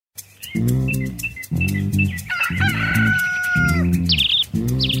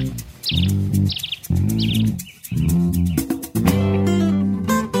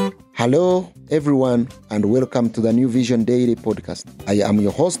Hello, everyone, and welcome to the New Vision Daily Podcast. I am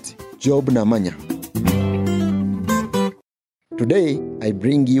your host, Job Namanya. Today, I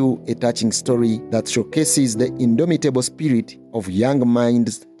bring you a touching story that showcases the indomitable spirit of young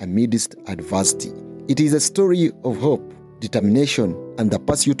minds amidst adversity. It is a story of hope, determination, and the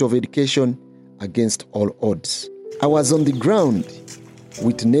pursuit of education against all odds. I was on the ground,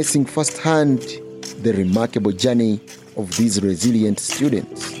 witnessing firsthand the remarkable journey of these resilient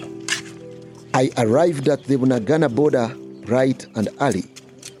students. I arrived at the Uganda border bright and early,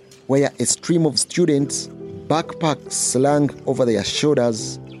 where a stream of students, backpacks slung over their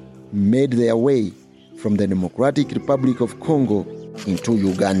shoulders, made their way from the Democratic Republic of Congo into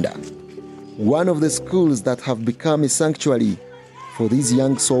Uganda. One of the schools that have become a sanctuary for these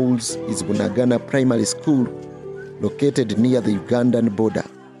young souls is Bunagana Primary School, located near the Ugandan border.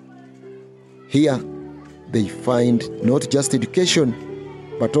 Here, they find not just education,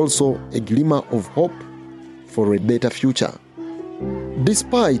 but also a glimmer of hope for a better future.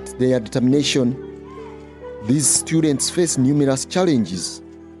 Despite their determination, these students face numerous challenges,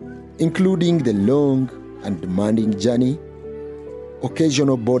 including the long and demanding journey,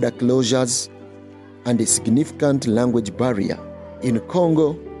 occasional border closures, and a significant language barrier. In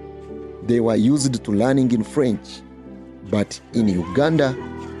Congo, they were used to learning in French, but in Uganda,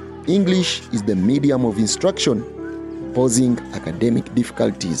 English is the medium of instruction, posing academic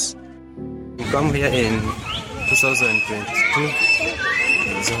difficulties. We come here in 2022.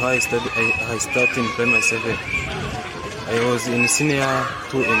 So I started in primary 7. I was in senior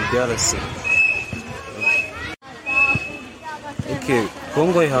 2 in DRC. Okay,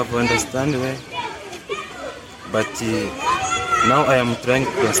 Congo I have understand well, but now I am trying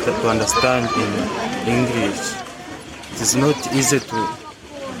to understand in English. It is not easy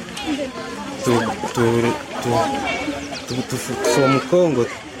from Congo.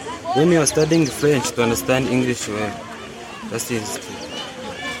 When you are studying French to understand English well, that is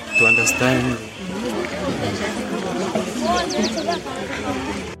to understand.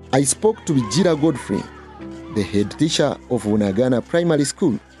 I spoke to Bijira Godfrey, the head teacher of Bunagana Primary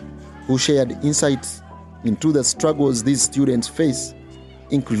School, who shared insights into the struggles these students face,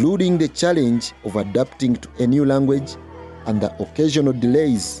 including the challenge of adapting to a new language and the occasional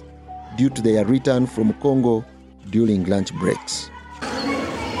delays due to their return from Congo during lunch breaks. I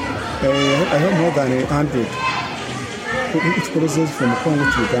have more than 100 cruises from Congo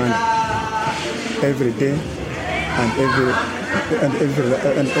to Uganda every day and every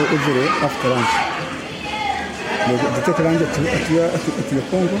after lunch. They take lunch at the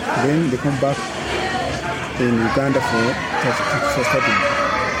Congo, then they come back in Uganda for studying.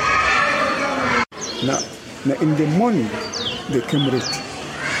 Now in the morning they came late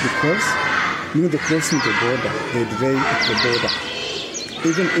because the crossing the border, they delay at the border.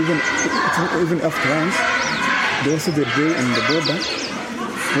 Even after lunch, they also delay on the border,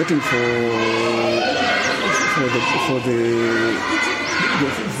 waiting for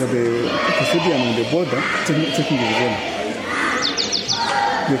the custodian on the border, taking the exam.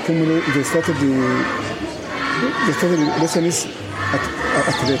 They started the lessons at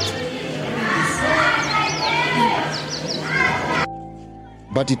late.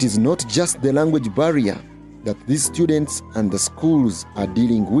 But it is not just the language barrier that these students and the schools are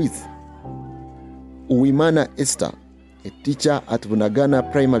dealing with. Uwimana Esther, a teacher at Bunagana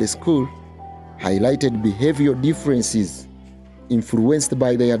Primary School, highlighted behavioral differences influenced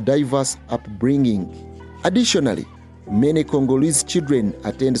by their diverse upbringing. Additionally, many Congolese children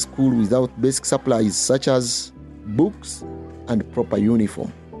attend school without basic supplies such as books and proper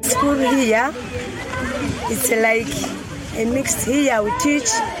uniform. School here, it's like a mixed here. We teach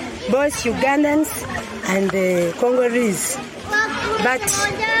both Ugandans and Congolese. But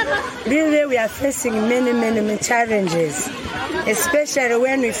really we are facing many challenges, especially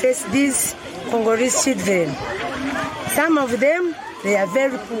when we face these Congolese children. Some of them, they are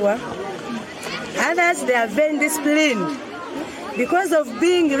very poor. Others, they are very disciplined. Because of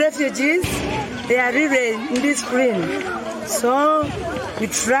being refugees, they are really indisciplined. So we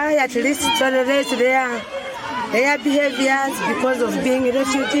try at least to tolerate their behaviors because of being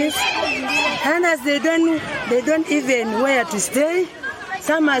refugees. And as they don't even where to stay.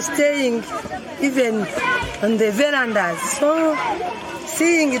 Some are staying even on the verandas. So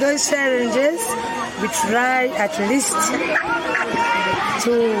seeing those challenges, we try at least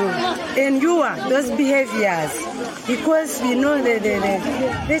to endure those behaviors because we know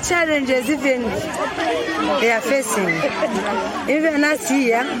the challenges even they are facing. Even us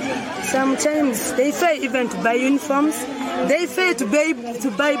here, sometimes they fail even to buy uniforms. They fail to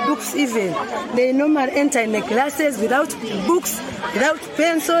buy books even. They normally enter in the classes without books, without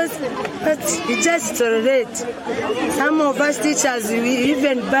pencils, but we just tolerate. Some of us teachers, we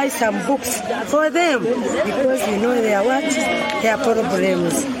even buy some books for them because we know they are what? They are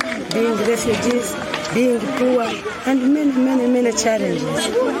problems. Being refugees, being poor, and many challenges.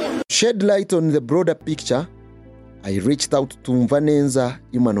 To shed light on the broader picture, I reached out to Mvanenza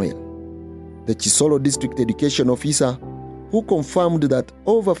Emmanuel, the Chisolo District Education Officer, who confirmed that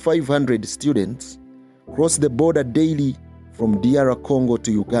over 500 students cross the border daily from DR Congo to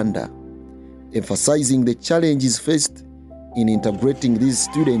Uganda, emphasizing the challenges faced in integrating these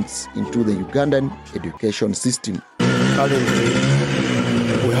students into the Ugandan education system. Currently,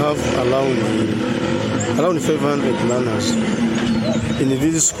 we have around 500 learners in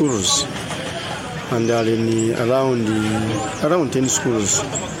these schools, and are in around 10 schools.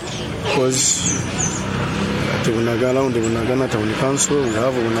 Because around the Bunagana Town Council, we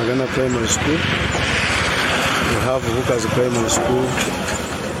have Bunagana Primary School, we have Bukazi Primary School,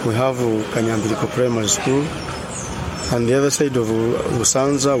 we have Kanyambiliko Primary School, and the other side of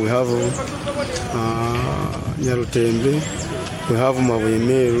Busanza, we have Nyarutembe, we have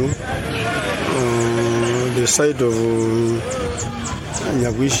Mabuyemeru, the side of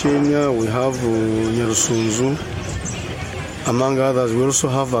Nyagwishenya, we have Nyarusunzu, among others. We also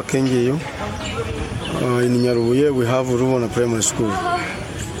have Akengeyo. In Nyarubuye, we have Rubona Primary School.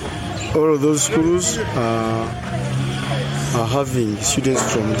 All of those schools are having students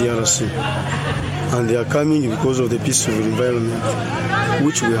from DRC, and they are coming because of the peaceful environment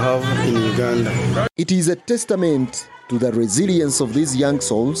which we have in Uganda. It is a testament to the resilience of these young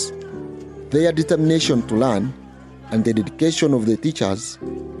souls, their determination to learn, and the dedication of the teachers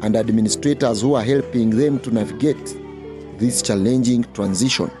and administrators who are helping them to navigate this challenging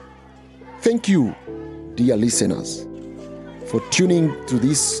transition. Thank you, dear listeners, for tuning to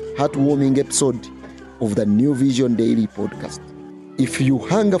this heartwarming episode of the New Vision Daily Podcast. If you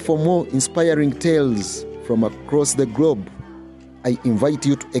hunger for more inspiring tales from across the globe, I invite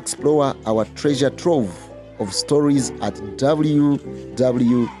you to explore our treasure trove of stories at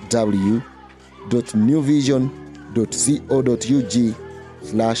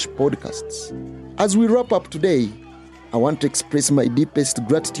www.newvision.co.ug/podcasts. As we wrap up today, I want to express my deepest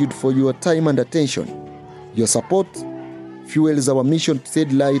gratitude for your time and attention. Your support fuels our mission to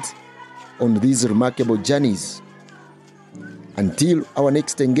shed light on these remarkable journeys. Until our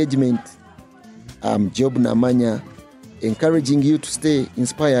next engagement, I'm Job Namanya, encouraging you to stay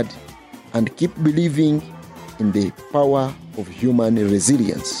inspired and keep believing in the power of human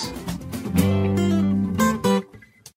resilience.